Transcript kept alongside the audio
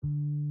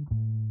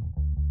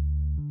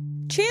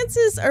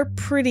chances are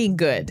pretty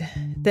good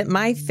that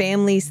my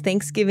family's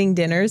Thanksgiving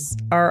dinners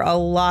are a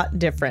lot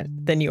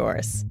different than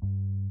yours.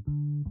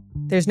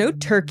 There's no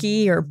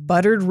turkey or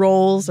buttered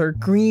rolls or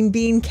green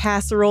bean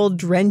casserole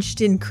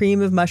drenched in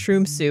cream of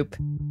mushroom soup.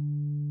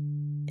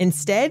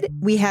 Instead,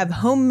 we have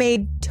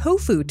homemade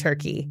tofu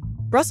turkey,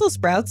 Brussels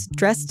sprouts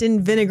dressed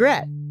in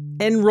vinaigrette,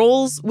 and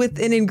rolls with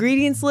an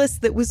ingredients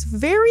list that was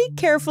very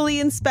carefully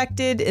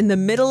inspected in the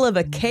middle of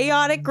a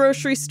chaotic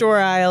grocery store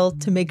aisle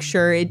to make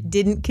sure it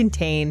didn't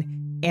contain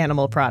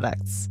animal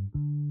products.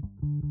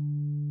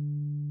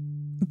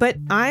 But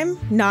I'm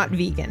not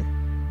vegan,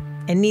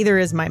 and neither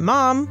is my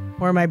mom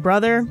or my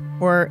brother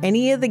or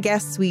any of the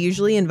guests we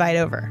usually invite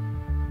over.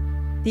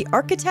 The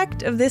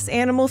architect of this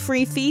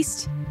animal-free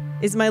feast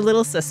is my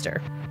little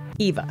sister,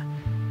 Eva.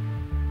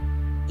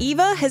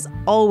 Eva has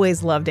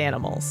always loved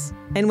animals,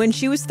 and when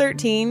she was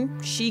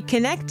 13, she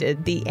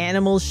connected the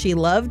animals she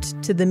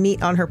loved to the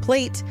meat on her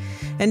plate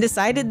and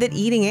decided that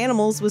eating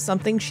animals was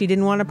something she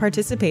didn't want to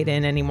participate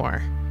in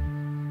anymore.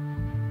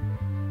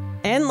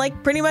 And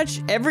like pretty much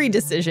every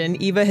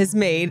decision Eva has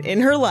made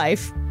in her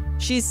life,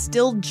 she's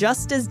still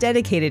just as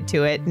dedicated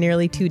to it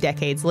nearly 2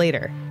 decades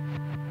later.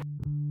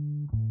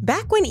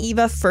 Back when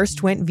Eva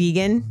first went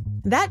vegan,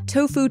 that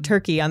tofu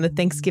turkey on the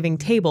Thanksgiving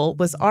table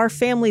was our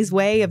family's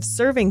way of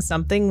serving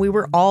something we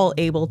were all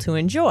able to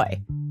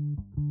enjoy.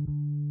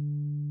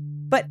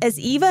 But as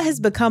Eva has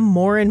become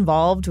more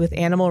involved with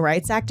animal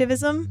rights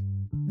activism,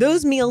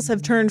 those meals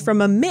have turned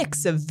from a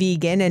mix of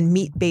vegan and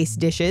meat-based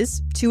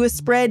dishes to a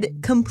spread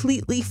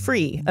completely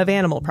free of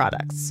animal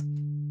products.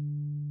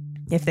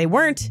 If they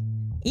weren't,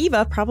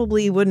 Eva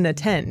probably wouldn't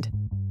attend.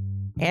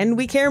 And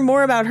we care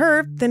more about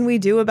her than we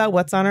do about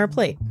what's on our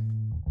plate.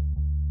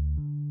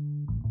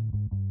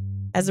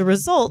 As a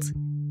result,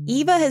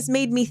 Eva has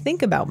made me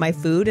think about my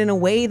food in a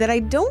way that I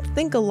don't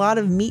think a lot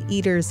of meat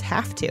eaters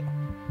have to.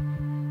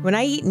 When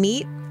I eat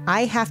meat,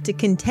 I have to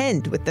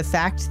contend with the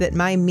fact that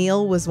my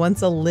meal was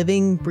once a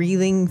living,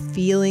 breathing,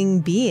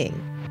 feeling being.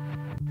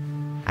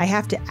 I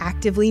have to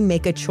actively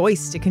make a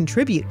choice to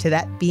contribute to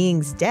that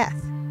being's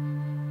death.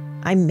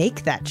 I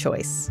make that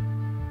choice,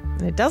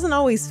 and it doesn't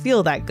always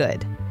feel that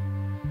good.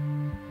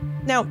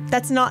 Now,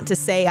 that's not to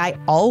say I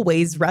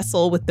always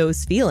wrestle with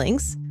those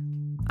feelings.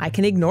 I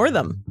can ignore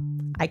them.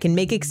 I can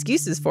make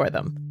excuses for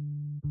them.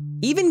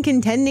 Even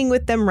contending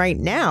with them right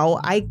now,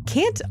 I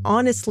can't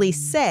honestly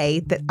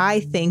say that I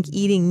think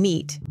eating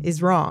meat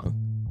is wrong.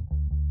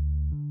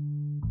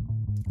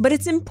 But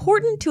it's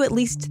important to at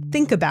least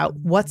think about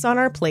what's on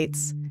our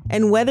plates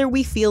and whether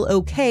we feel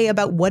okay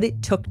about what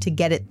it took to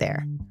get it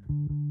there.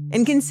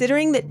 And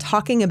considering that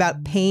talking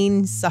about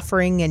pain,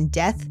 suffering, and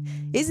death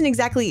isn't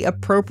exactly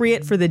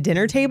appropriate for the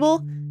dinner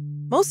table,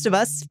 most of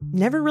us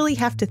never really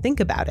have to think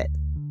about it.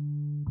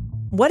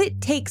 What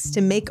it takes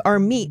to make our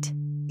meat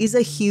is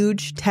a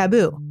huge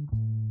taboo.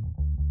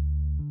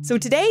 So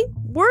today,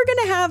 we're going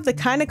to have the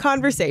kind of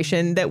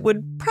conversation that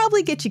would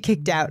probably get you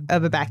kicked out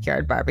of a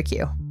backyard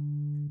barbecue.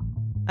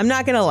 I'm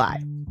not going to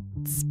lie.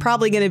 It's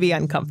probably going to be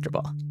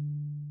uncomfortable.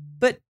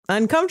 But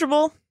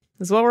uncomfortable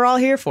is what we're all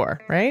here for,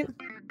 right?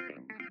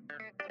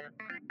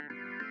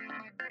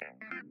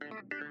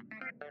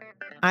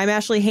 I'm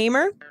Ashley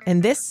Hamer,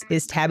 and this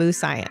is Taboo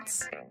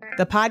Science,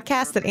 the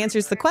podcast that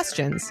answers the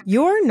questions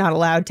you're not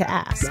allowed to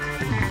ask.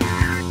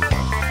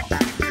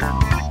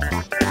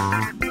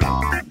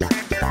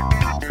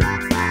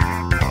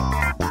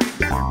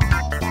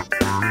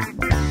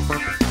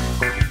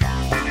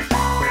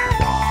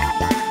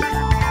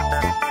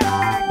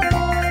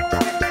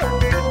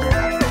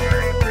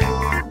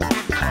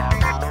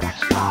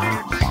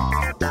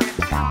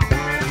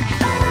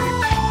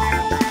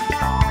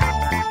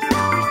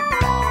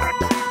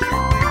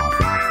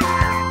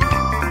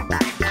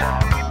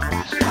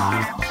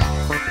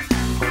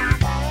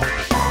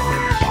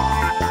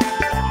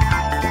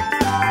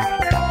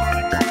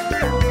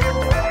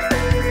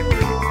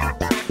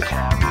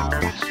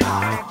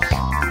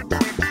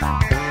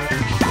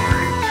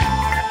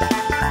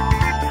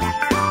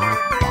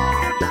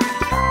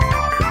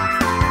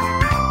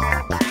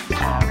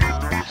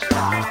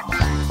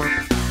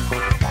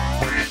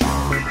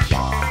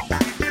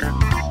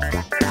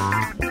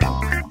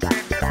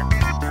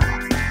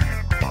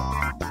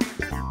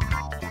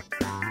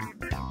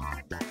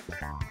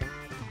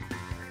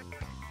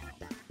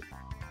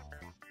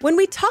 When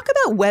we talk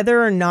about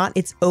whether or not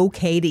it's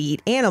okay to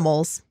eat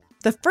animals,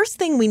 the first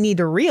thing we need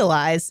to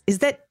realize is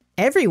that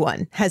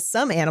everyone has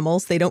some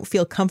animals they don't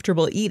feel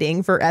comfortable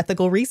eating for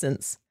ethical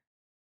reasons.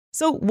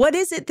 So what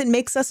is it that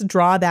makes us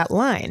draw that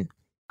line?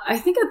 I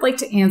think I'd like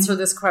to answer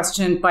this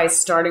question by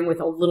starting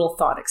with a little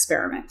thought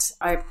experiment.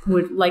 I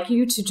would like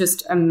you to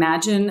just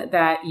imagine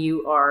that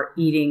you are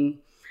eating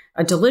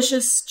a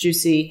delicious,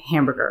 juicy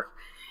hamburger.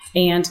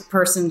 And a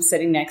person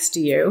sitting next to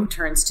you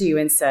turns to you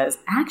and says,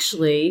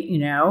 actually,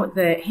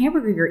 the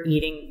hamburger you're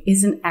eating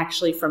isn't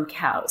actually from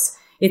cows.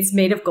 It's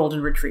made of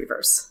golden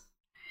retrievers.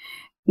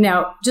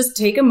 Now, just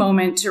take a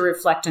moment to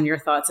reflect on your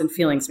thoughts and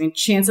feelings. I mean,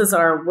 chances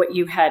are what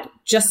you had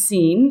just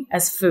seen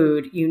as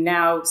food, you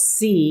now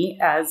see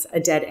as a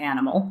dead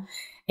animal.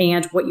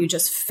 And what you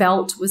just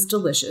felt was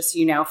delicious,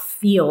 you now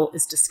feel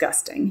is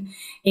disgusting.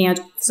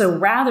 And so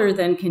rather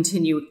than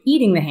continue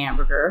eating the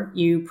hamburger,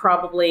 you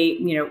probably,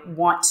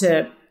 want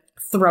to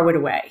throw it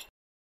away.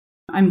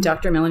 I'm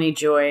Dr. Melanie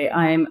Joy.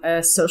 I'm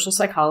a social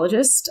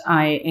psychologist.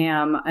 I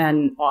am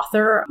an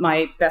author.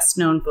 My best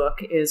known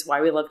book is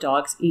Why We Love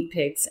Dogs, Eat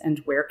Pigs,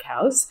 and Wear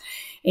Cows.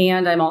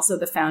 And I'm also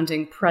the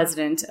founding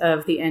president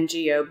of the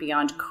NGO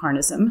Beyond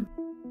Carnism.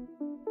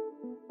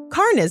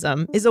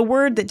 Carnism is a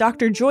word that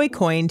Dr. Joy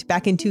coined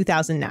back in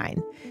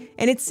 2009,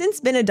 and it's since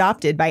been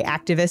adopted by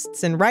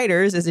activists and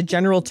writers as a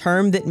general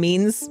term that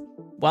means,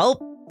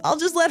 well, I'll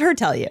just let her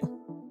tell you.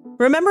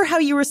 Remember how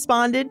you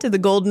responded to the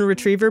Golden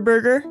Retriever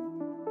burger?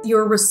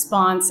 Your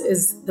response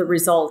is the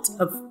result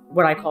of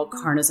what I call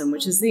carnism,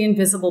 which is the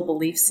invisible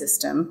belief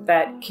system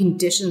that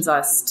conditions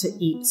us to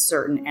eat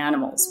certain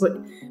animals.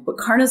 What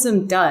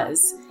carnism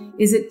does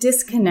is it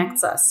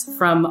disconnects us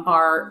from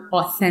our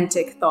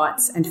authentic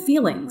thoughts and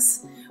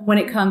feelings when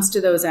it comes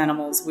to those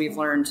animals we've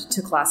learned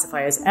to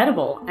classify as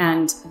edible.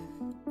 And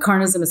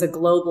carnism is a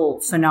global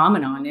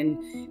phenomenon.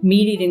 In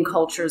meat-eating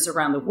cultures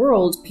around the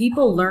world,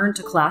 people learn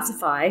to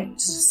classify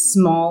just a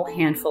small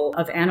handful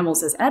of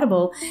animals as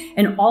edible,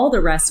 and all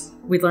the rest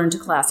we learn to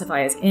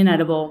classify as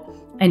inedible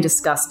and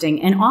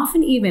disgusting, and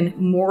often even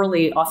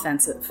morally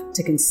offensive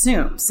to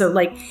consume. So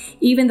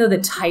even though the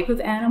type of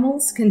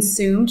animals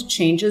consumed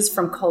changes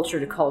from culture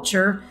to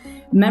culture,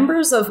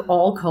 members of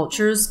all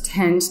cultures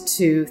tend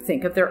to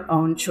think of their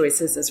own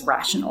choices as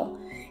rational,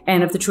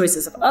 and of the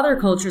choices of other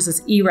cultures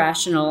as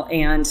irrational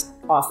and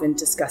often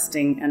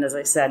disgusting, and as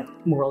I said,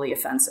 morally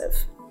offensive.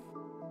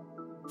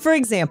 For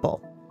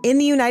example, in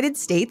the United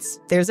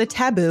States, there's a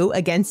taboo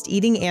against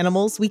eating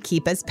animals we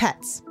keep as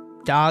pets.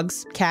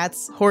 Dogs,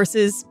 cats,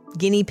 horses,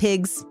 guinea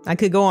pigs, I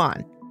could go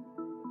on.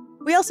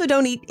 We also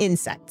don't eat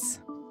insects.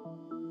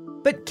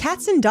 But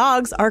cats and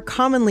dogs are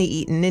commonly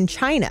eaten in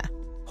China.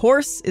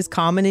 Horse is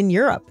common in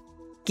Europe.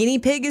 Guinea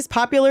pig is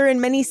popular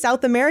in many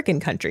South American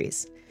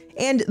countries.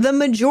 And the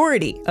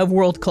majority of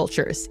world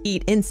cultures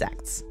eat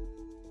insects.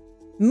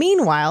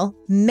 Meanwhile,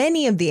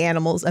 many of the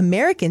animals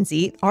Americans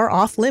eat are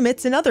off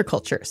limits in other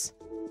cultures.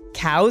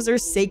 Cows are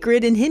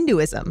sacred in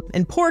Hinduism,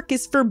 and pork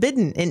is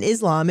forbidden in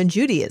Islam and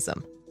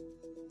Judaism.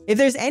 If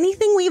there's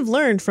anything we've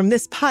learned from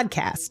this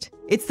podcast,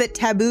 it's that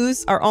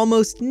taboos are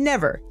almost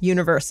never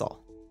universal.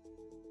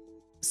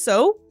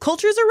 So,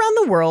 cultures around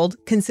the world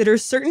consider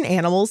certain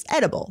animals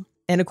edible,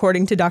 and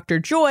according to Dr.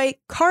 Joy,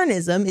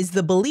 carnism is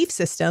the belief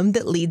system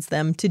that leads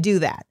them to do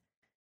that.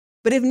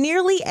 But if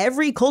nearly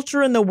every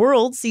culture in the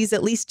world sees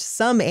at least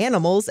some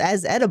animals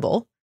as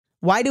edible,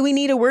 why do we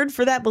need a word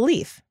for that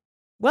belief?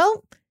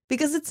 Well,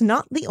 because it's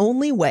not the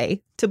only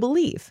way to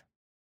believe.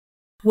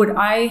 What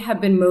I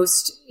have been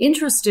most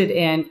interested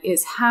in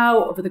is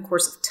how, over the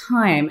course of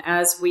time,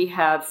 as we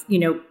have,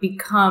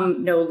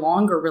 become no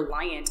longer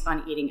reliant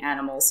on eating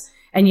animals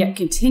and yet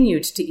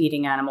continued to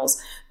eating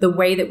animals, the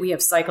way that we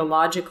have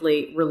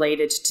psychologically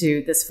related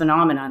to this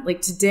phenomenon.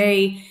 Like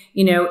today,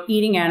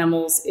 eating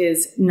animals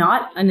is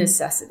not a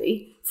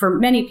necessity for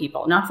many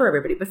people, not for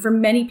everybody, but for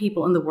many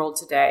people in the world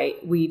today.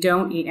 We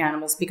don't eat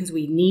animals because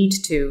we need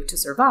to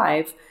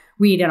survive.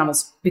 We eat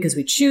animals because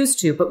we choose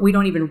to, but we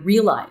don't even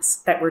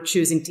realize that we're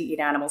choosing to eat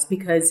animals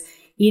because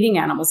eating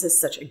animals is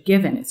such a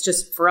given. It's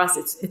just, for us,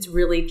 it's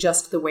really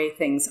just the way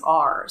things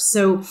are.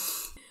 So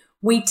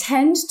we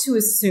tend to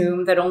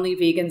assume that only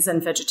vegans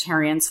and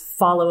vegetarians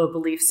follow a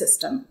belief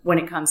system when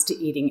it comes to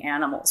eating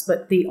animals.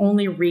 But the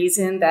only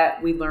reason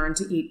that we learn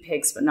to eat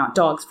pigs but not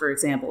dogs, for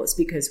example, is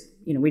because,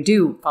 we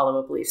do follow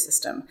a belief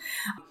system.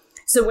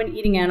 So when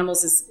eating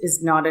animals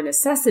is not a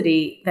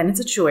necessity, then it's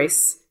a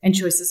choice, and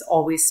choices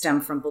always stem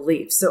from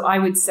beliefs. So I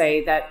would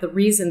say that the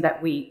reason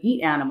that we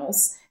eat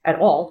animals at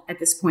all at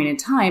this point in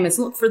time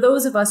is for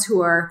those of us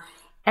who are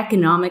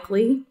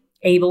economically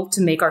able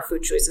to make our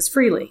food choices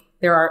freely.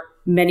 There are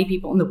many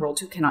people in the world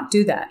who cannot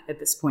do that at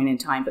this point in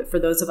time. But for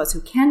those of us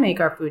who can make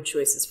our food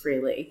choices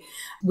freely,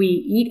 we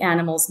eat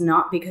animals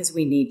not because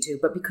we need to,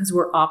 but because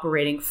we're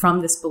operating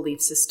from this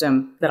belief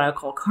system that I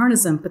call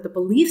carnism. But the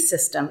belief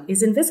system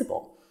is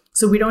invisible.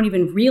 So we don't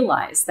even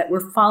realize that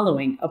we're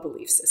following a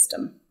belief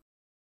system.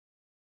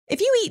 If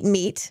you eat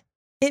meat,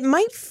 it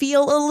might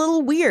feel a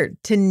little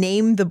weird to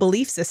name the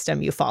belief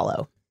system you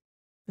follow.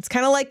 It's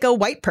kind of like a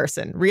white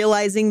person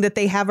realizing that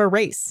they have a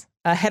race,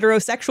 a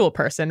heterosexual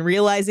person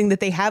realizing that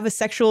they have a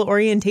sexual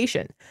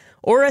orientation,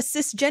 or a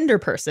cisgender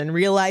person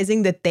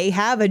realizing that they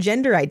have a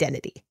gender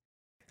identity.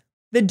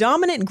 The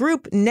dominant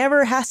group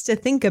never has to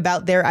think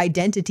about their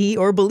identity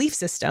or belief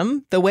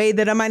system the way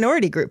that a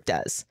minority group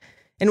does.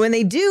 And when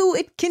they do,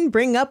 it can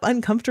bring up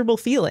uncomfortable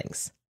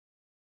feelings.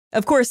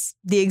 Of course,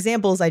 the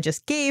examples I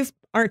just gave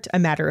aren't a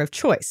matter of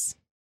choice.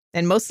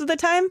 And most of the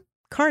time,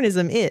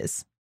 carnism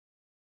is.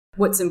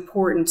 What's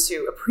important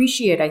to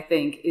appreciate, I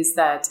think, is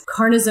that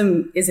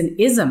carnism is an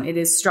ism. It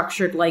is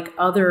structured like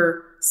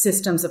other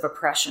systems of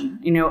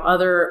oppression,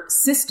 other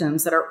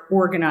systems that are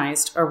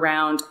organized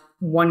around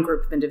one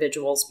group of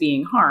individuals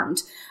being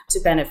harmed to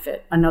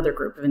benefit another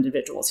group of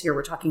individuals. Here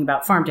we're talking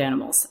about farmed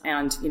animals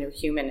and,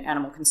 human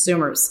animal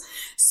consumers.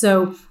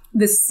 So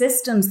The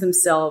systems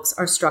themselves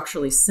are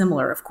structurally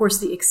similar. Of course,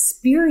 the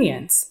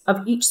experience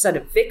of each set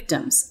of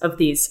victims of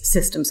these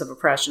systems of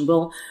oppression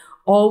will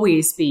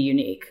always be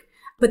unique.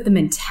 But the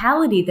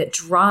mentality that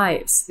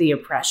drives the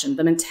oppression,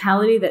 the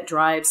mentality that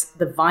drives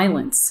the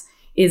violence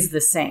is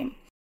the same.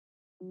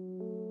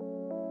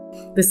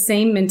 The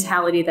same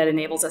mentality that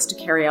enables us to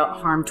carry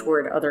out harm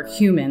toward other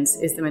humans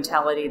is the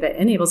mentality that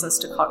enables us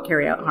to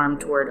carry out harm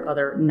toward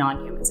other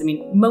non-humans. I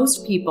mean,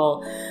 most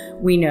people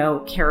we know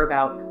care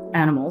about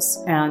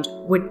animals and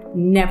would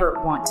never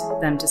want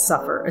them to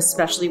suffer,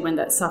 especially when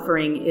that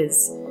suffering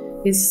is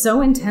so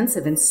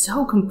intensive and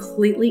so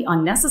completely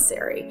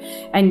unnecessary.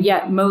 And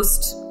yet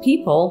most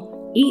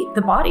people eat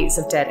the bodies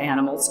of dead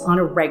animals on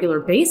a regular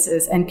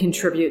basis and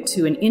contribute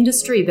to an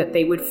industry that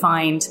they would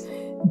find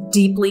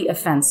deeply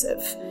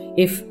offensive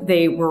if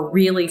they were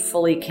really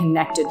fully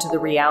connected to the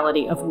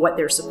reality of what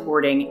they're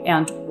supporting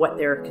and what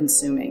they're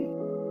consuming.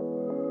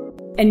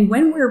 And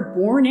when we're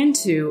born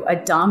into a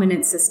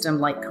dominant system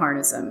like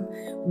carnism,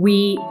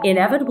 we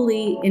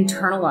inevitably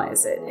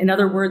internalize it. In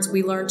other words,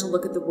 we learn to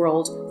look at the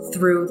world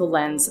through the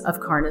lens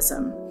of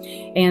carnism.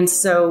 And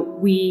so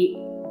we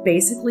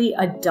basically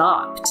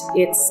adopt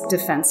its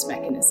defense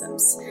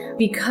mechanisms.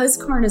 Because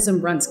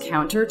carnism runs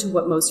counter to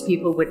what most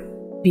people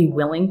would be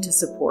willing to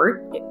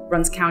support, it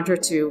runs counter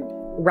to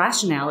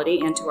rationality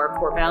and to our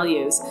core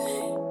values,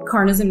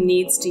 carnism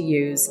needs to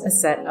use a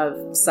set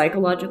of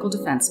psychological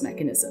defense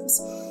mechanisms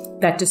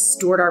that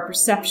distort our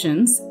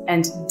perceptions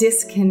and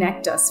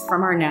disconnect us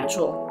from our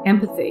natural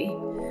empathy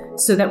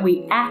so that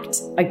we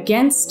act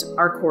against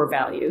our core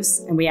values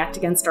and we act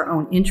against our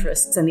own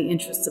interests and the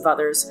interests of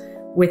others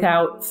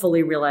without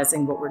fully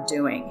realizing what we're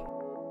doing.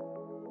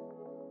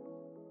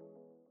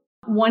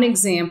 One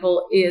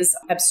example is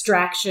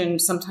abstraction,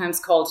 sometimes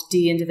called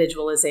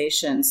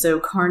de-individualization. So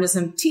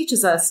carnism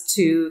teaches us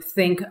to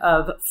think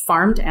of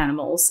farmed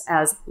animals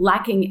as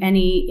lacking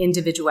any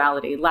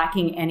individuality,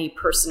 lacking any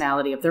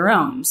personality of their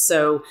own.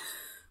 So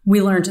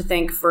we learn to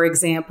think, for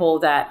example,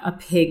 that a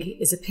pig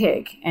is a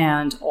pig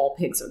and all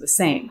pigs are the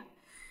same.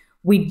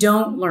 We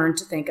don't learn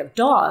to think of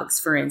dogs,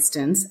 for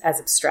instance, as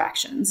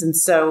abstractions. And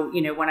so,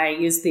 when I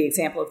used the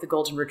example of the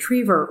golden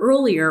retriever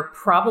earlier,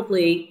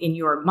 probably in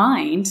your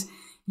mind,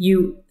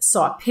 you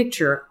saw a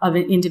picture of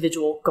an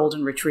individual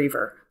golden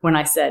retriever when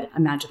I said,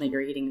 imagine that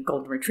you're eating a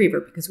golden retriever,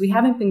 because we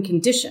haven't been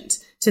conditioned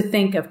to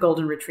think of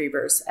golden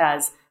retrievers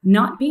as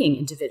not being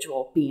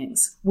individual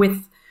beings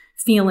with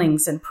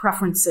feelings and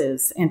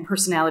preferences and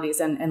personalities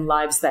and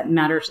lives that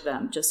matter to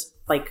them, just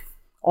like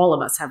all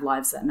of us have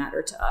lives that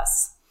matter to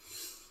us.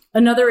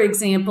 Another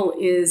example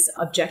is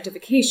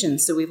objectification.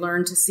 So we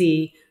learn to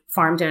see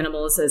farmed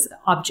animals as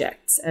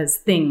objects, as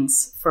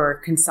things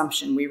for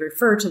consumption. We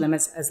refer to them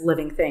as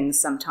living things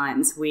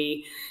sometimes.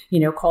 We,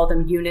 call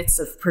them units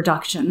of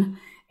production.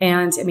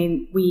 And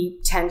we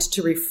tend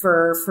to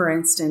refer, for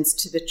instance,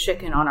 to the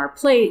chicken on our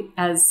plate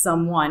as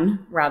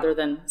someone rather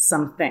than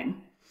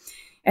something.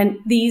 And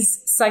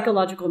these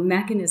psychological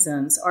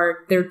mechanisms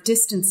they're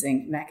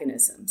distancing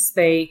mechanisms.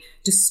 They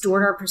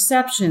distort our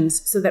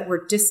perceptions so that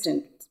we're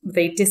distant.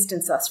 They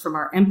distance us from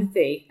our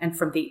empathy and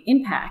from the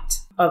impact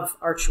of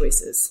our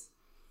choices.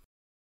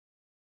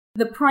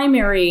 The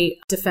primary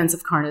defense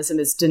of carnism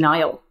is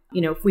denial.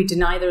 If we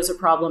deny there's a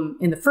problem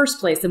in the first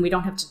place, then we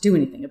don't have to do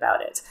anything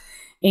about it.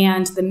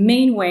 And the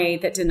main way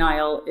that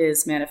denial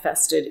is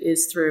manifested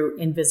is through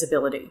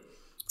invisibility.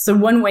 So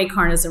one way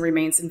carnism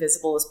remains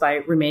invisible is by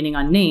remaining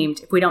unnamed.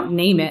 If we don't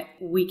name it,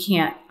 we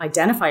can't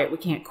identify it, we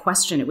can't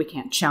question it, we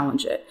can't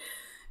challenge it.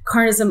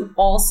 Carnism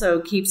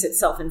also keeps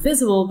itself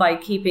invisible by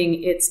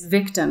keeping its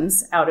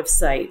victims out of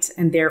sight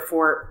and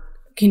therefore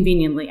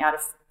conveniently out of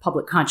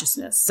public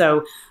consciousness.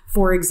 So,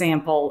 for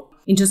example,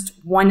 in just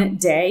one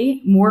day,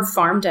 more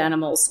farmed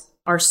animals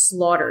are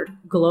slaughtered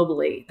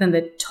globally than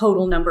the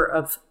total number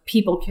of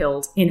people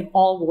killed in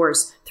all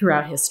wars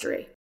throughout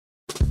history.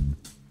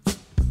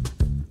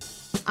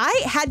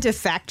 I had to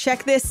fact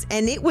check this,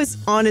 and it was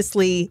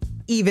honestly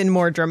even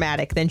more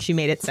dramatic than she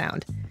made it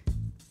sound.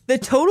 The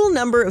total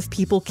number of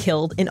people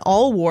killed in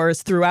all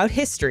wars throughout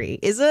history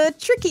is a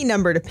tricky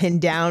number to pin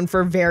down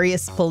for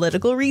various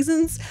political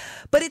reasons,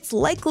 but it's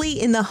likely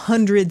in the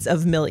hundreds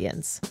of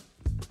millions.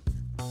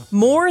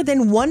 More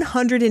than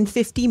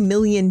 150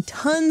 million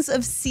tons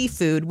of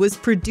seafood was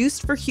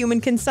produced for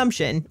human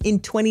consumption in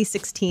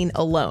 2016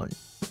 alone.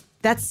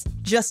 That's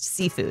just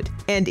seafood,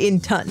 and in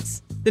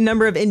tons. The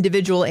number of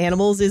individual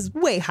animals is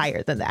way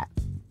higher than that.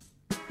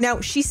 Now,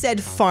 she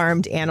said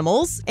farmed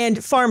animals,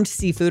 and farmed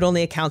seafood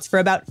only accounts for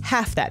about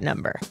half that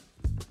number.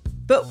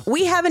 But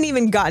we haven't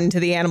even gotten to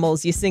the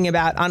animals you sing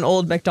about on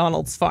Old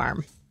MacDonald's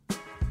farm.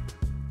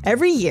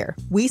 Every year,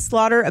 we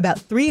slaughter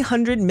about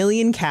 300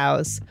 million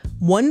cows,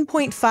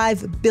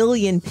 1.5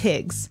 billion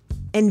pigs,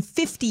 and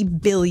 50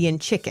 billion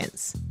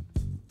chickens.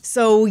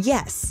 So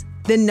yes,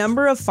 the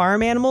number of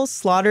farm animals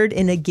slaughtered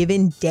in a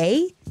given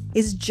day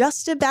is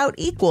just about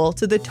equal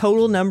to the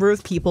total number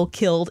of people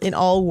killed in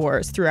all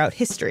wars throughout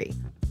history.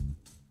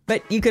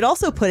 But you could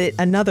also put it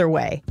another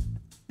way.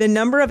 The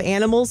number of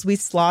animals we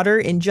slaughter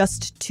in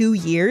just 2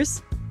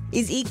 years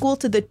is equal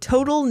to the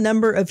total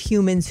number of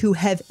humans who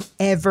have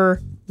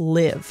ever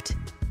lived.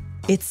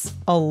 It's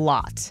a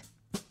lot.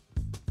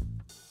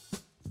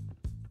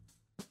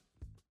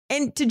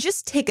 And to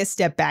just take a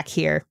step back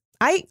here,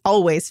 I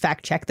always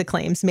fact check the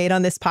claims made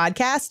on this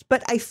podcast,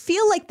 but I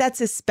feel like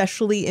that's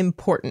especially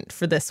important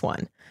for this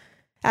one.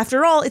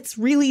 After all, it's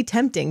really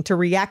tempting to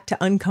react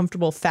to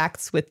uncomfortable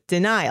facts with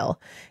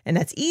denial, and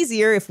that's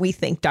easier if we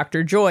think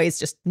Dr. Joy is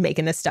just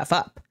making this stuff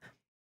up.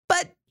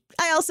 But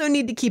I also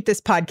need to keep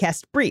this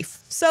podcast brief,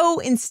 so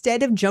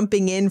instead of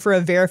jumping in for a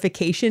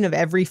verification of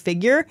every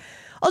figure,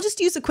 I'll just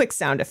use a quick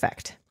sound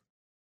effect.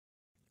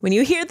 When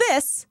you hear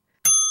this,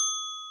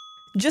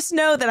 just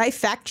know that I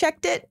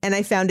fact-checked it and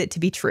I found it to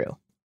be true.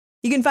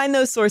 You can find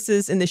those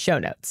sources in the show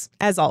notes,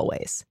 as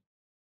always.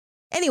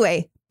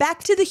 Anyway,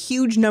 back to the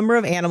huge number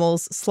of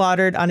animals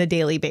slaughtered on a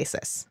daily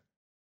basis.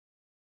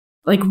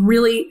 Like,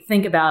 really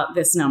think about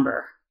this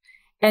number.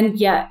 And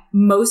yet,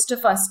 most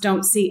of us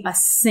don't see a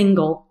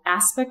single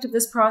aspect of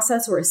this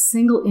process or a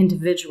single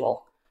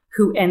individual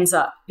who ends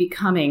up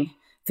becoming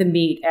the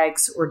meat,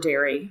 eggs, or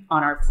dairy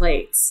on our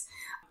plates.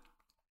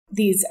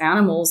 These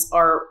animals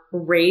are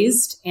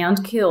raised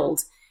and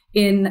killed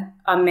in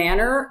a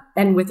manner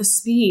and with a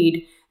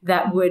speed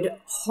that would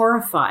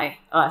horrify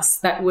us,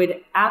 that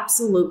would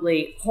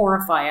absolutely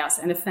horrify us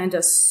and offend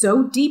us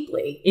so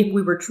deeply if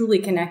we were truly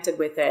connected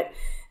with it,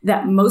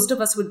 that most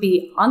of us would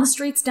be on the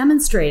streets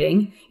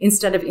demonstrating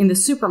instead of in the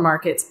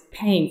supermarkets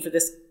paying for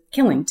this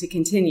killing to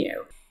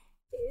continue.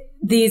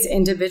 These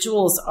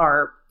individuals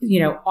are,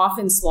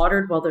 often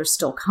slaughtered while they're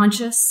still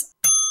conscious.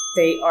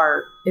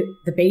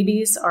 The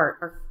babies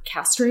are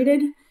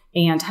castrated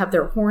and have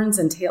their horns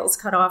and tails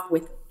cut off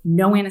with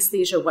no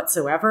anesthesia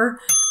whatsoever.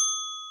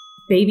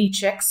 Baby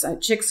chicks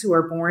who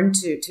are born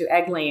to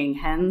egg-laying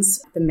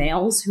hens, the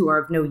males who are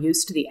of no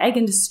use to the egg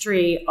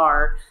industry,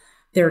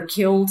 they're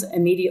killed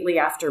immediately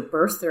after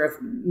birth. They're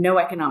of no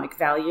economic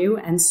value,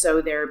 and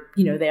so they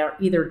are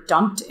either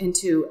dumped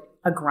into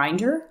a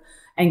grinder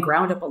and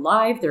ground up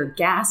alive. They're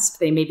gassed.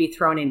 They may be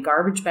thrown in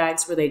garbage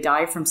bags where they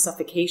die from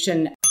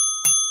suffocation.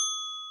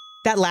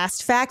 That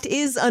last fact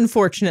is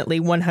unfortunately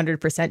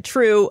 100%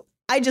 true.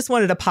 I just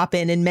wanted to pop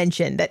in and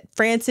mention that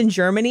France and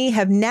Germany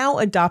have now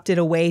adopted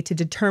a way to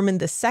determine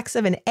the sex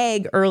of an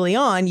egg early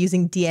on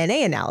using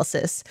DNA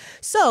analysis,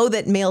 so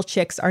that male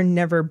chicks are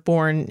never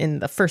born in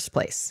the first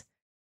place.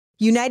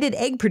 United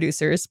Egg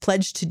Producers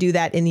pledged to do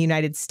that in the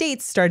United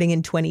States starting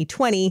in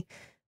 2020,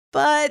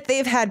 but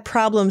they've had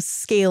problems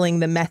scaling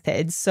the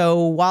method.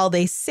 So while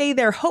they say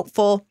they're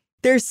hopeful,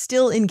 they're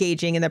still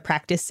engaging in the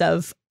practice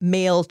of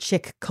male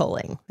chick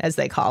culling, as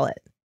they call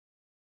it.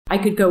 I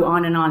could go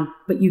on,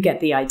 but you get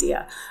the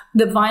idea.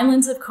 The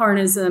violence of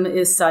carnism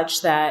is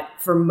such that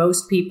for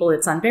most people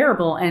it's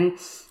unbearable.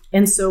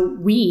 And so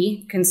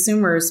we,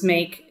 consumers,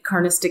 make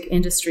carnistic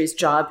industry's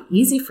job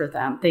easy for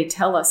them. They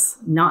tell us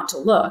not to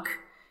look,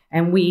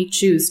 and we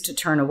choose to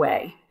turn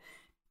away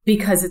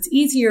because it's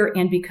easier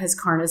and because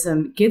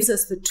carnism gives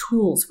us the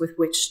tools with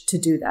which to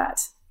do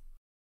that.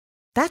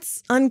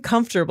 That's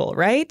uncomfortable,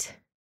 right?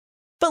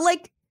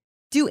 But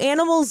do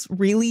animals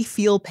really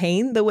feel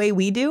pain the way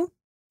we do?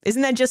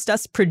 Isn't that just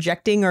us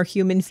projecting our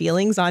human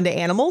feelings onto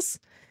animals?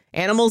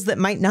 Animals that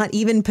might not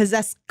even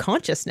possess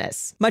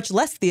consciousness, much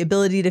less the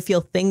ability to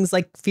feel things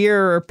like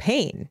fear or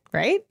pain,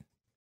 right?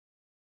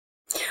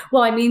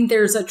 Well,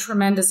 there's a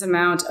tremendous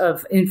amount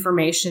of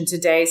information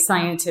today,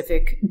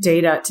 scientific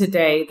data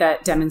today,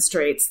 that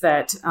demonstrates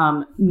that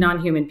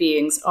non-human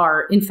beings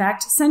are, in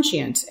fact,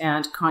 sentient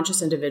and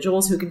conscious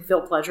individuals who can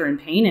feel pleasure and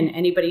pain. And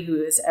anybody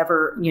who has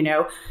ever,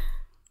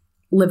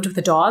 lived with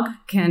a dog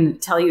can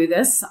tell you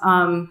this.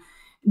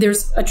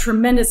 There's a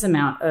tremendous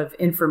amount of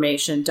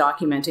information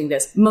documenting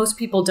this. Most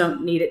people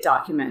don't need it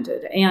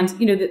documented. And,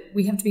 that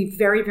we have to be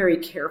very, very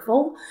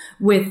careful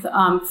with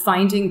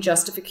finding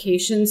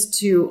justifications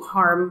to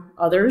harm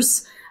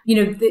others.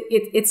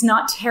 It's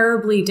not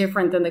terribly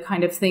different than the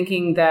kind of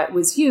thinking that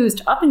was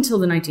used up until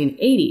the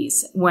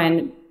 1980s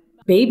when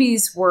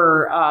babies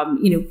were,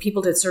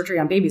 people did surgery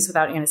on babies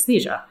without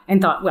anesthesia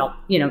and thought, well,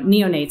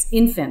 neonates,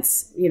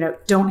 infants,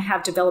 don't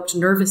have developed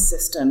nervous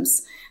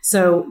systems.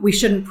 So we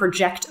shouldn't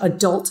project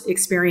adult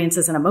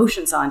experiences and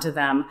emotions onto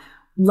them.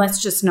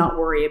 Let's just not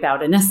worry about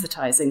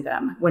anesthetizing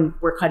them when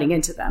we're cutting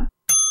into them.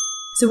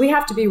 So we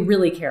have to be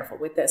really careful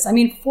with this.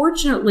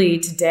 Fortunately,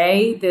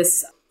 today,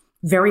 this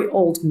very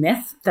old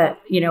myth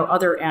that,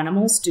 other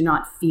animals do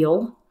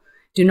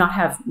not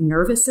have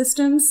nervous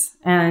systems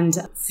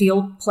and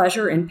feel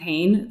pleasure and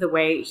pain the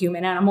way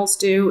human animals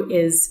do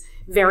is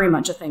very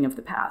much a thing of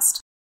the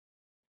past.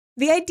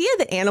 The idea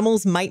that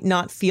animals might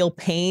not feel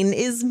pain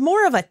is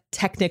more of a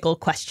technical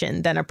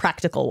question than a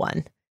practical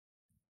one.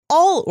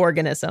 All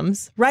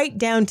organisms, right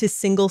down to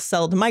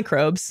single-celled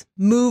microbes,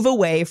 move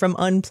away from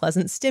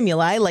unpleasant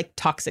stimuli like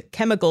toxic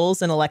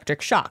chemicals and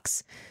electric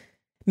shocks.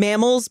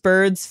 Mammals,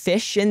 birds,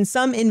 fish, and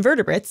some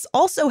invertebrates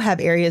also have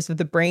areas of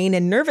the brain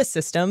and nervous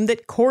system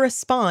that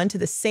correspond to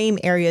the same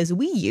areas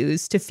we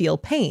use to feel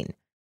pain.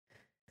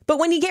 But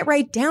when you get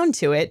right down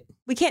to it,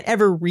 We can't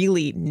ever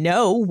really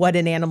know what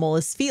an animal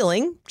is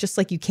feeling, just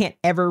like you can't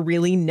ever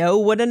really know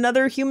what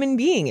another human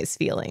being is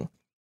feeling.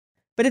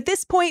 But at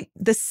this point,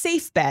 the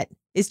safe bet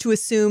is to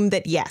assume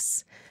that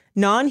yes,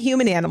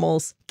 non-human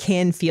animals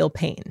can feel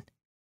pain.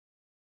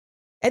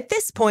 At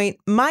this point,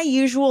 my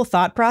usual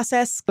thought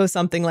process goes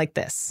something like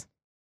this.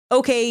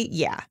 Okay,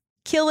 yeah,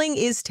 killing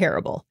is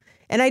terrible,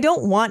 and I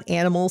don't want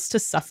animals to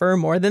suffer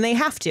more than they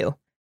have to.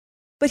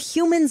 But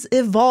humans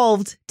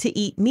evolved to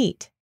eat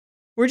meat.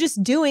 We're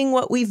just doing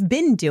what we've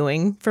been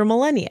doing for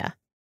millennia.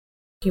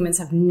 Humans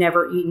have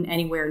never eaten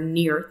anywhere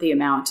near the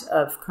amount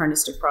of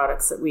carnistic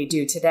products that we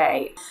do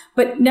today.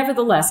 But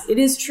nevertheless, it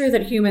is true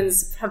that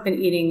humans have been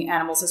eating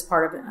animals as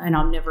part of an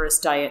omnivorous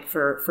diet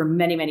for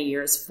many, many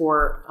years,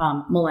 for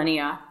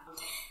millennia.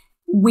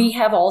 We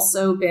have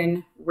also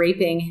been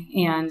raping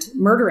and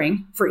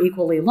murdering for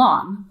equally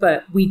long,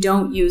 but we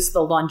don't use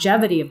the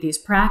longevity of these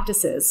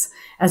practices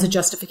as a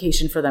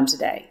justification for them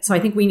today. So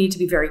I think we need to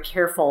be very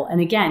careful. And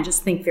again,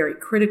 just think very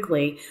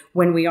critically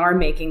when we are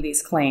making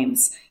these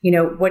claims.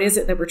 What is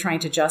it that we're trying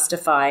to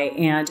justify,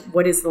 and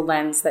what is the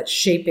lens that's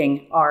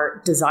shaping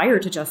our desire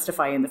to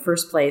justify in the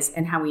first place,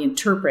 and how we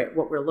interpret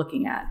what we're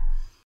looking at?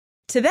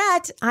 To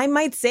that, I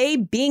might say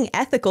being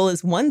ethical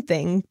is one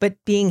thing, but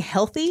being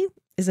healthy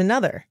is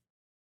another.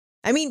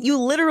 I mean, you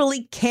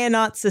literally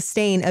cannot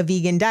sustain a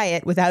vegan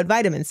diet without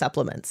vitamin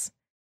supplements.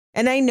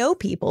 And I know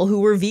people who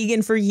were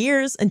vegan for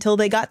years until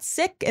they got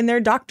sick and their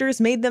doctors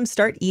made them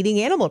start eating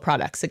animal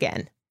products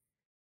again.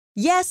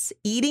 Yes,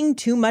 eating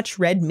too much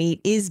red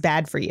meat is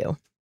bad for you,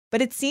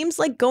 but it seems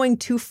like going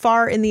too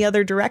far in the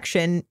other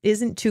direction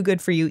isn't too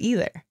good for you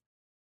either.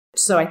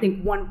 So I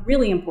think one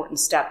really important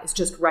step is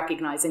just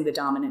recognizing the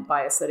dominant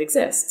bias that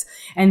exists.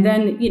 And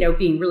then,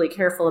 being really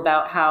careful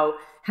about how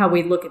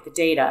we look at the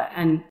data.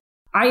 And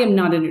I am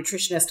not a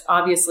nutritionist,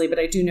 obviously, but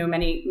I do know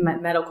many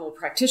medical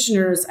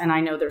practitioners, and I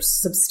know there's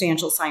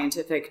substantial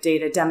scientific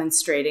data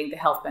demonstrating the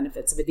health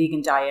benefits of a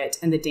vegan diet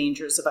and the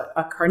dangers of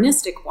a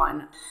carnistic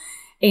one.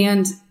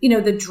 And,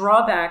 the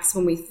drawbacks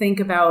when we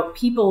think about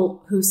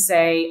people who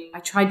say,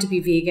 I tried to be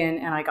vegan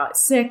and I got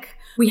sick,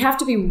 we have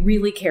to be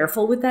really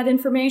careful with that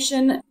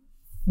information.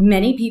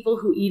 Many people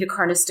who eat a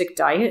carnistic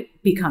diet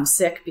become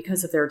sick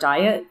because of their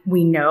diet.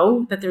 We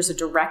know that there's a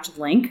direct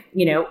link,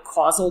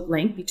 causal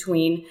link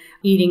between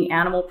eating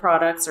animal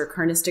products or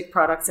carnistic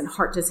products and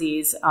heart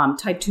disease,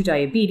 type 2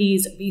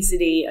 diabetes,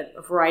 obesity,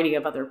 a variety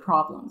of other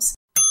problems.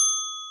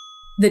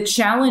 The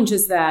challenge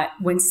is that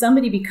when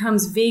somebody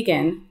becomes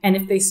vegan, and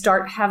if they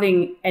start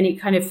having any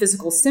kind of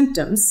physical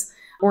symptoms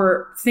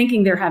or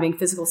thinking they're having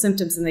physical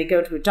symptoms, and they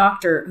go to a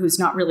doctor who's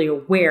not really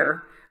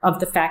aware of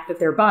the fact that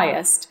they're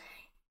biased,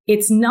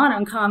 it's not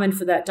uncommon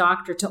for that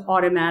doctor to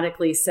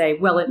automatically say,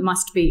 well, it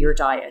must be your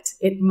diet.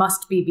 It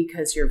must be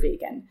because you're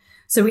vegan.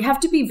 So we have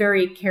to be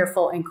very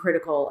careful and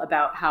critical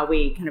about how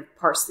we kind of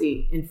parse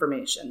the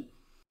information.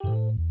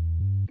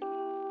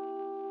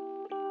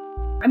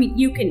 I mean,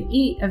 you can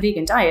eat a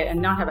vegan diet and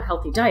not have a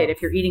healthy diet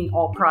if you're eating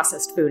all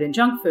processed food and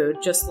junk food,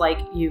 just like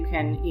you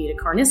can eat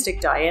a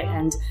carnistic diet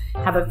and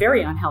have a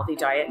very unhealthy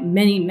diet.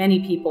 Many, many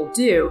people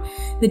do.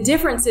 The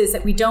difference is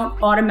that we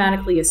don't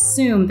automatically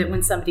assume that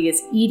when somebody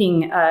is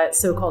eating a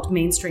so-called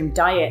mainstream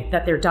diet,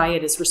 that their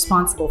diet is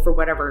responsible for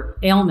whatever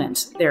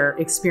ailment they're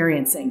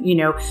experiencing.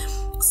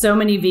 So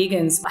many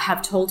vegans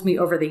have told me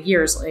over the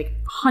years, like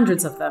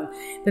hundreds of them,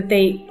 that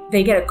they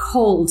get a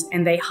cold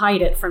and they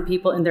hide it from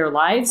people in their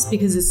lives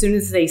because as soon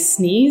as they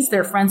sneeze,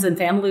 their friends and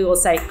family will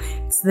say,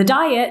 it's the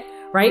diet,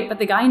 right? But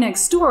the guy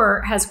next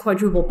door has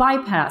quadruple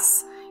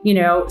bypass,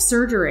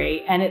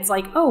 surgery. And it's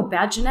like, oh,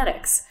 bad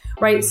genetics,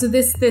 right? So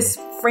this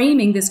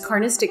framing, this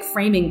carnistic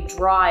framing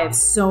drives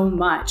so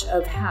much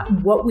of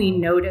what we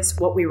notice,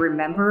 what we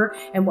remember,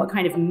 and what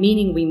kind of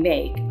meaning we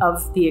make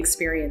of the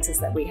experiences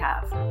that we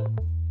have.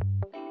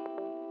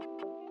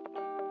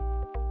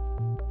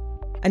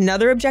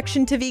 Another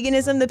objection to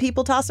veganism that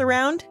people toss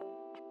around?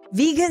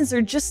 Vegans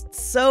are just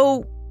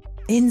so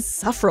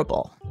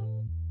insufferable.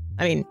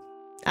 I mean,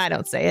 I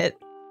don't say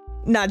it.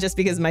 Not just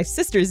because my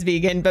sister's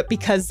vegan, but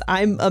because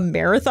I'm a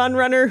marathon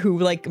runner who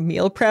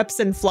meal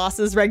preps and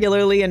flosses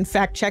regularly and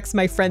fact checks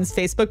my friends'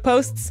 Facebook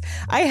posts.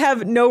 I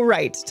have no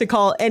right to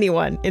call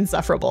anyone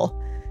insufferable.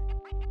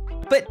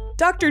 But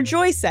Dr.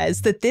 Joy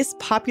says that this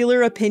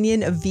popular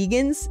opinion of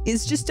vegans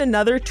is just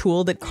another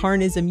tool that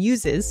carnism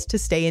uses to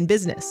stay in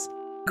business.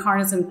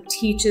 Carnism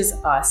teaches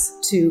us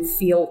to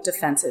feel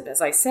defensive, as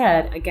I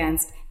said,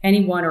 against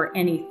anyone or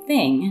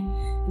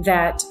anything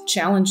that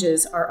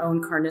challenges our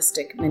own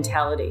carnistic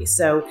mentality.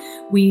 So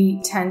we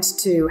tend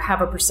to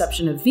have a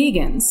perception of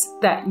vegans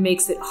that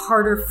makes it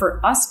harder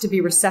for us to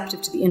be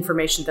receptive to the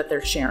information that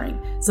they're sharing.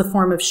 It's a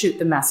form of shoot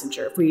the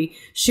messenger. If we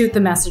shoot the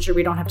messenger,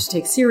 we don't have to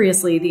take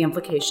seriously the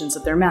implications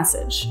of their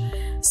message.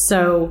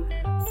 So,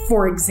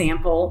 for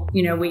example,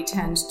 we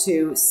tend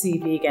to see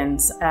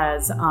vegans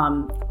as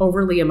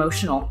overly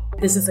emotional.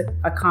 This is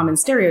a common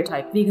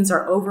stereotype. Vegans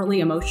are overly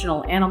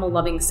emotional,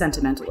 animal-loving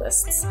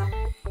sentimentalists.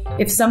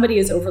 If somebody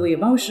is overly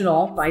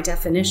emotional, by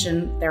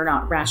definition, they're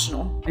not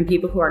rational. And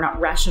people who are not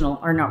rational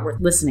are not worth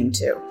listening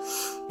to.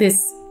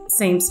 This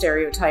same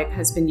stereotype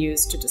has been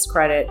used to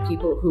discredit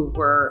people who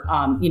were,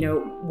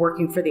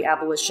 working for the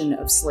abolition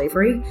of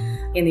slavery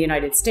in the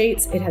United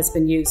States. It has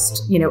been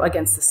used,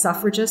 against the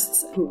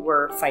suffragists who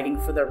were fighting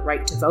for the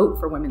right to vote,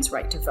 for women's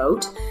right to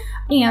vote.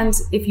 And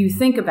if you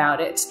think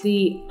about it,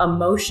 the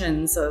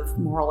emotions of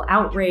moral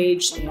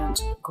outrage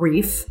and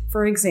grief,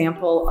 for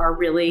example, are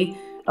really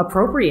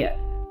appropriate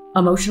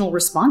emotional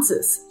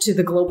responses to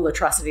the global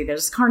atrocity that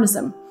is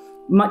carnism.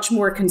 Much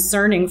more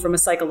concerning from a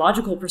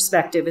psychological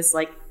perspective is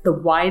like the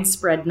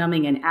widespread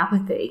numbing and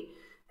apathy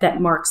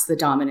that marks the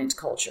dominant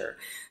culture.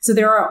 So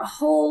there are a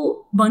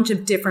whole bunch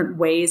of different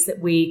ways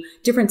that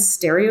different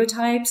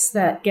stereotypes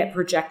that get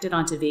projected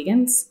onto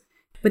vegans.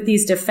 But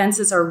these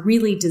defenses are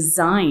really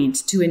designed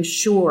to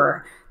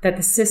ensure that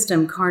the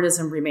system,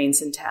 carnism,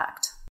 remains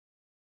intact.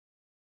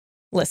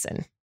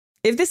 Listen,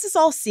 if this is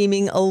all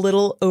seeming a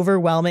little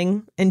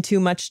overwhelming and too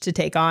much to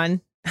take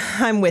on,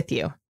 I'm with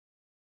you.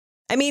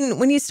 I mean,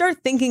 when you start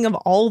thinking of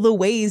all the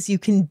ways you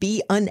can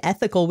be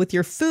unethical with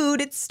your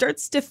food, it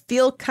starts to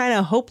feel kind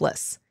of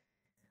hopeless.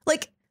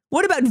 Like,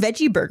 what about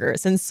veggie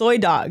burgers and soy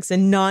dogs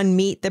and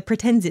non-meat that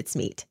pretends it's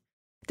meat?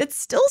 That's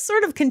still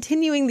sort of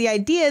continuing the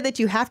idea that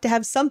you have to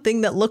have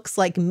something that looks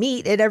like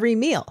meat at every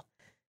meal.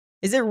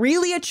 Is it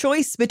really a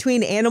choice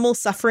between animal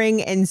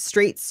suffering and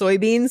straight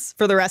soybeans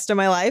for the rest of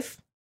my life?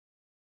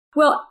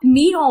 Well,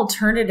 meat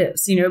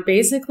alternatives,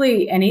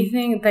 basically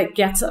anything that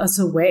gets us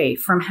away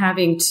from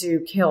having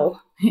to kill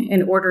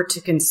in order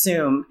to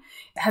consume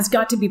has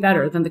got to be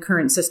better than the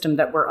current system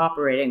that we're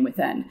operating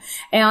within.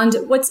 And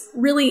what's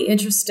really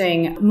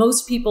interesting,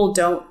 most people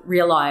don't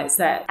realize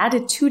that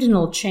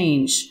attitudinal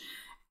change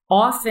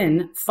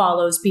often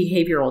follows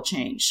behavioral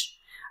change.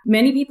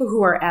 Many people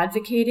who are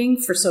advocating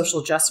for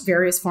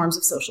various forms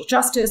of social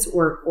justice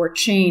or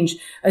change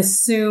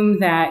assume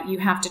that you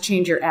have to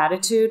change your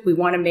attitude. We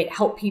want to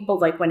help people,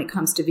 like when it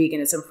comes to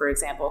veganism, for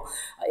example.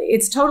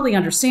 It's totally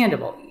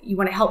understandable. You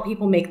want to help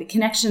people make the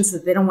connections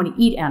that they don't want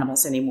to eat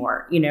animals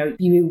anymore.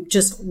 You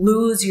just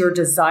lose your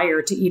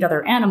desire to eat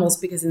other animals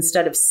because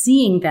instead of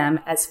seeing them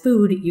as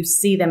food, you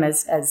see them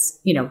as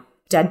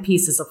dead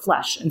pieces of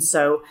flesh. And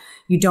so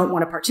you don't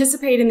want to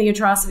participate in the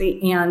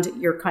atrocity and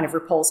you're kind of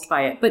repulsed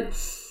by it. But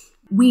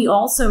we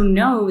also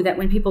know that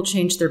when people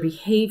change their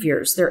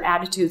behaviors, their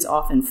attitudes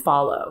often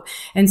follow.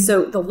 And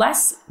so the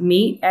less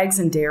meat, eggs,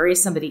 and dairy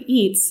somebody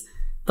eats,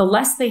 the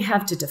less they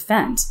have to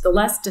defend, the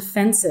less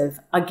defensive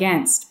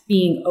against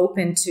being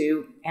open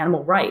to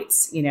animal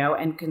rights,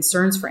 and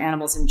concerns for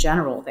animals in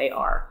general they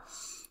are.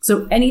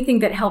 So anything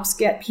that helps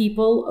get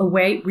people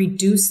away,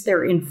 reduce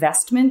their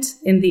investment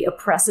in the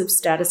oppressive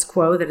status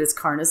quo that is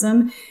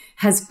carnism,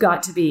 has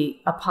got to be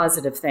a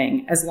positive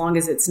thing, as long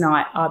as it's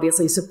not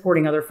obviously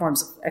supporting other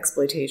forms of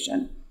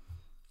exploitation.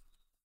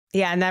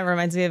 Yeah, and that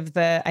reminds me of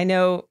I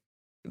know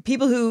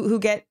people who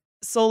get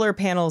solar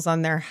panels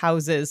on their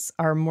houses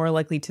are more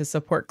likely to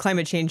support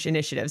climate change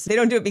initiatives. They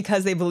don't do it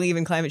because they believe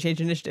in climate change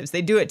initiatives.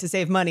 They do it to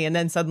save money, and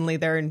then suddenly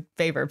they're in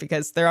favor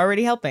because they're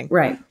already helping.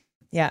 Right.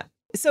 Yeah.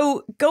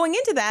 So going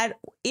into that,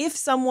 if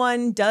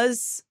someone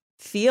does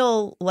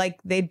feel like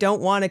they don't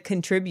want to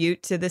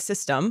contribute to the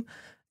system,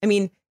 I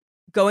mean,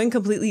 going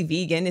completely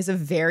vegan is a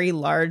very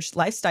large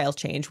lifestyle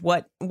change.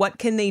 What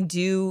can they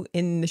do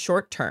in the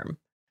short term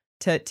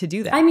to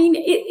do that? I mean,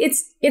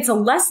 it's a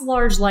less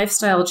large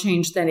lifestyle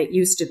change than it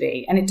used to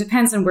be. And it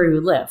depends on where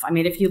you live. I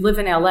mean, if you live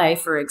in LA,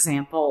 for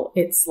example,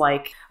 it's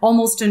like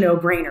almost a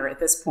no-brainer at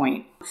this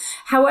point.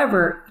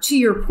 However, to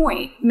your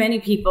point, many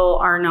people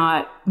are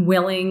not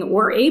willing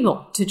or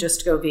able to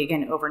just go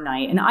vegan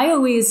overnight. And I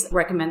always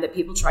recommend that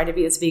people try to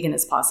be as vegan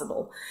as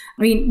possible.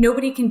 I mean,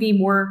 nobody can be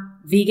more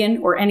vegan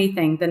or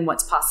anything than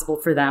what's possible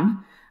for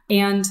them.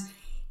 And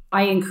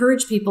I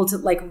encourage people to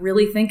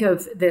really think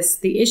of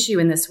the issue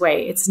in this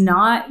way. It's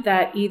not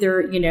that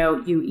either,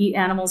 you eat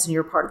animals and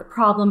you're part of the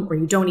problem, or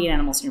you don't eat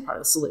animals and you're part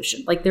of the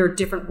solution. There are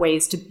different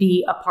ways to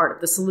be a part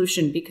of the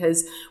solution,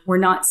 because we're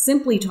not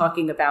simply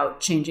talking about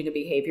changing a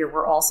behavior.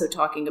 We're also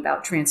talking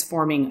about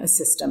transforming a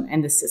system,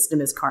 and the system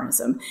is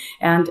carnism.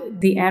 And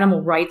the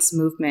animal rights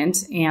movement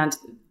and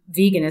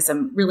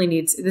veganism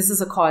really this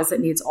is a cause that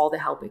needs all the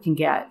help it can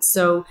get.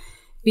 So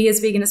be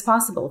as vegan as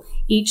possible.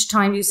 Each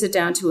time you sit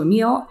down to a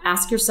meal,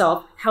 ask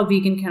yourself, how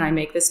vegan can I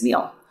make this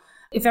meal?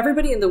 If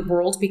everybody in the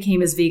world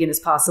became as vegan as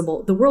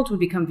possible, the world would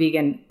become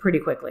vegan pretty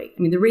quickly.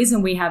 I mean, the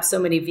reason we have so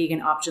many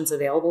vegan options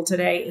available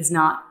today is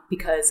not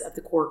because of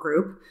the core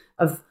group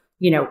of,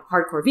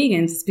 hardcore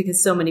vegans. It's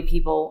because so many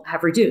people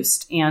have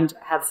reduced and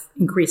have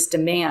increased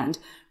demand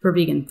for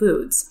vegan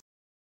foods.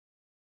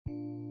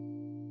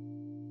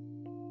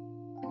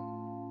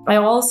 I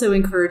also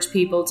encourage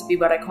people to be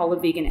what I call a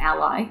vegan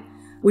ally,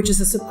 which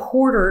is a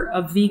supporter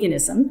of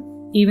veganism,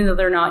 even though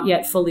they're not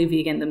yet fully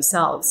vegan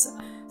themselves.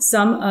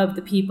 Some of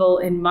the people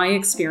in my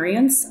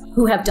experience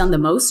who have done the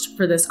most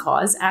for this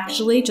cause,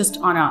 actually just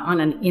on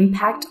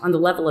the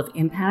level of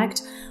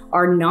impact,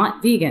 are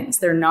not vegans.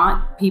 They're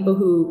not people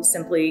who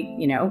simply,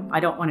 I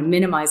don't want to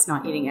minimize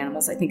not eating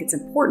animals. I think it's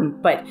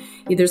important, but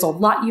there's a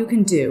lot you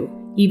can do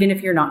even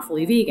if you're not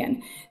fully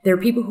vegan. There are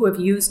people who have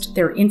used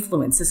their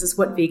influence. This is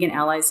what vegan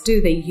allies do.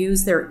 They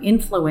use their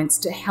influence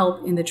to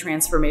help in the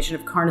transformation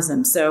of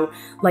carnism. So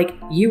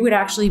you would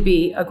actually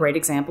be a great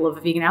example of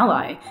a vegan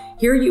ally.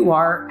 Here you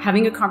are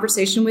having a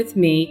conversation with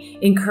me,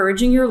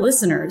 encouraging your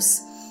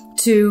listeners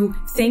to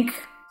think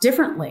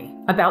differently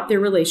about their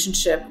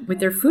relationship with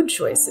their food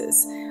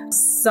choices.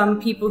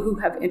 Some people who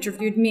have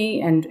interviewed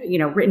me and,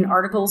 written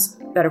articles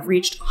that have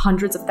reached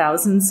hundreds of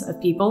thousands of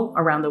people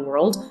around the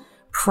world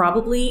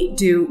probably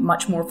do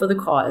much more for the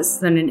cause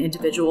than an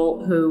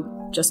individual who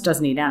just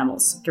doesn't eat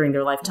animals during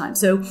their lifetime.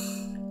 So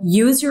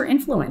use your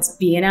influence,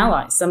 be an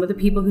ally. Some of the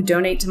people who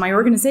donate to my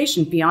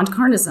organization, Beyond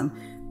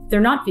Carnism,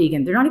 they're not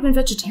vegan, they're not even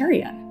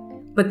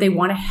vegetarian, but they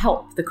want to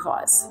help the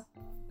cause.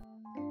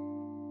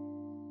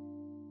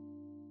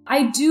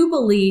 I do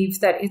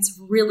believe that it's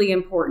really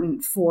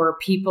important for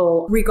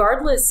people,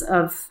 regardless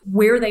of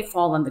where they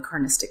fall on the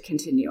carnistic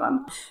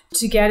continuum,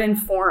 to get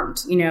informed,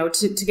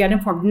 to get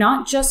informed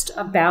not just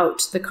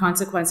about the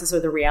consequences or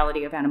the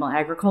reality of animal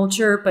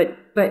agriculture,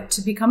 but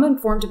to become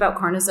informed about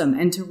carnism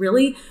and to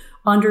really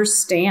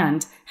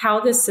understand how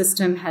this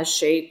system has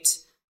shaped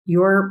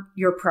your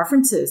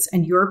preferences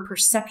and your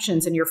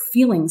perceptions and your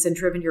feelings and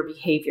driven your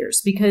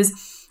behaviors.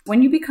 Because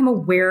when you become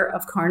aware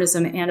of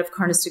carnism and of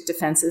carnistic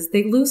defenses,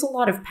 they lose a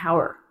lot of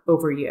power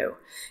over you,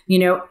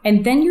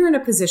 and then you're in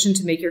a position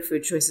to make your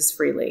food choices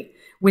freely.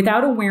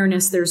 Without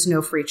awareness, there's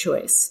no free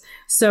choice.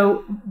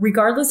 So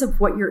regardless of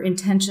what your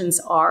intentions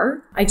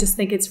are, I just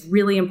think it's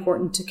really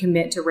important to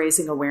commit to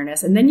raising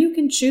awareness. And then you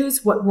can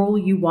choose what role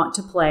you want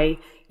to play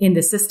in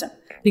the system.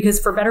 Because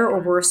for better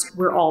or worse,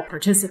 we're all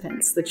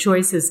participants. The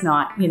choice is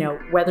not,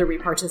 whether we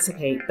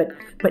participate,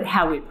 but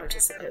how we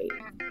participate.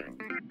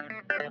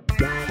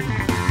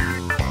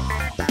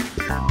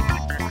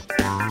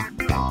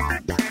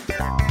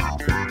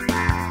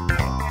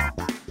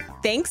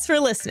 Thanks for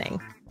listening.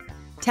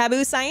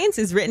 Taboo Science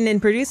is written and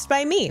produced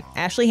by me,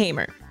 Ashley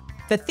Hamer.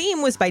 The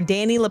theme was by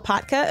Danny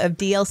Lopatka of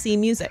DLC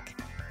Music.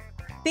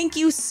 Thank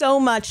you so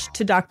much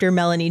to Dr.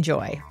 Melanie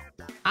Joy.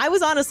 I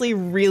was honestly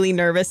really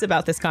nervous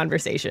about this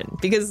conversation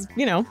because,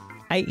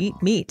 I eat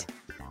meat.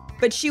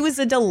 But she was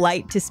a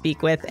delight to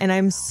speak with, and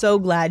I'm so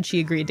glad she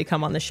agreed to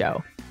come on the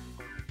show.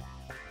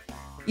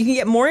 You can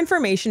get more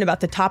information about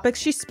the topics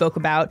she spoke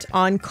about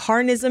on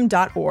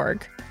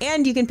carnism.org,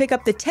 and you can pick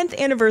up the 10th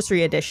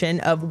anniversary edition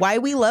of Why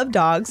We Love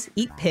Dogs,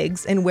 Eat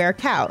Pigs, and Wear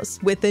Cows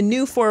with a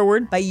new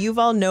foreword by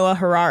Yuval Noah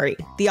Harari,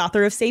 the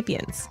author of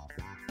Sapiens.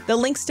 The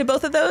links to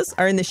both of those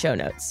are in the show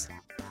notes.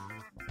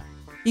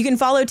 You can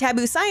follow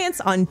Taboo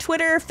Science on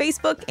Twitter,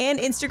 Facebook, and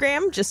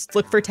Instagram. Just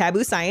look for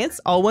Taboo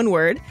Science, all one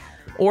word,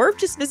 or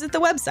just visit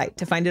the website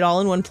to find it all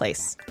in one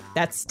place.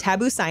 That's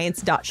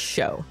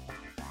tabooscience.show.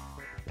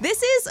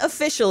 This is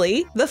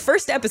officially the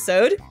first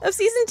episode of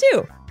season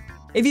 2.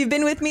 If you've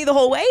been with me the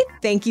whole way,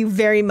 thank you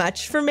very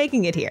much for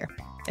making it here.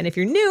 And if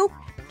you're new,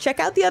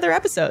 check out the other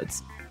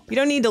episodes. You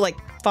don't need to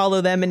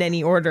follow them in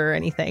any order or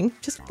anything.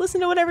 Just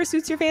listen to whatever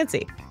suits your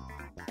fancy.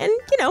 And,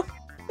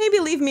 maybe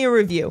leave me a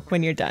review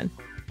when you're done.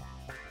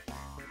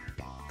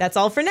 That's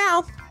all for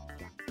now.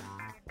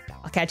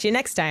 I'll catch you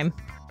next time.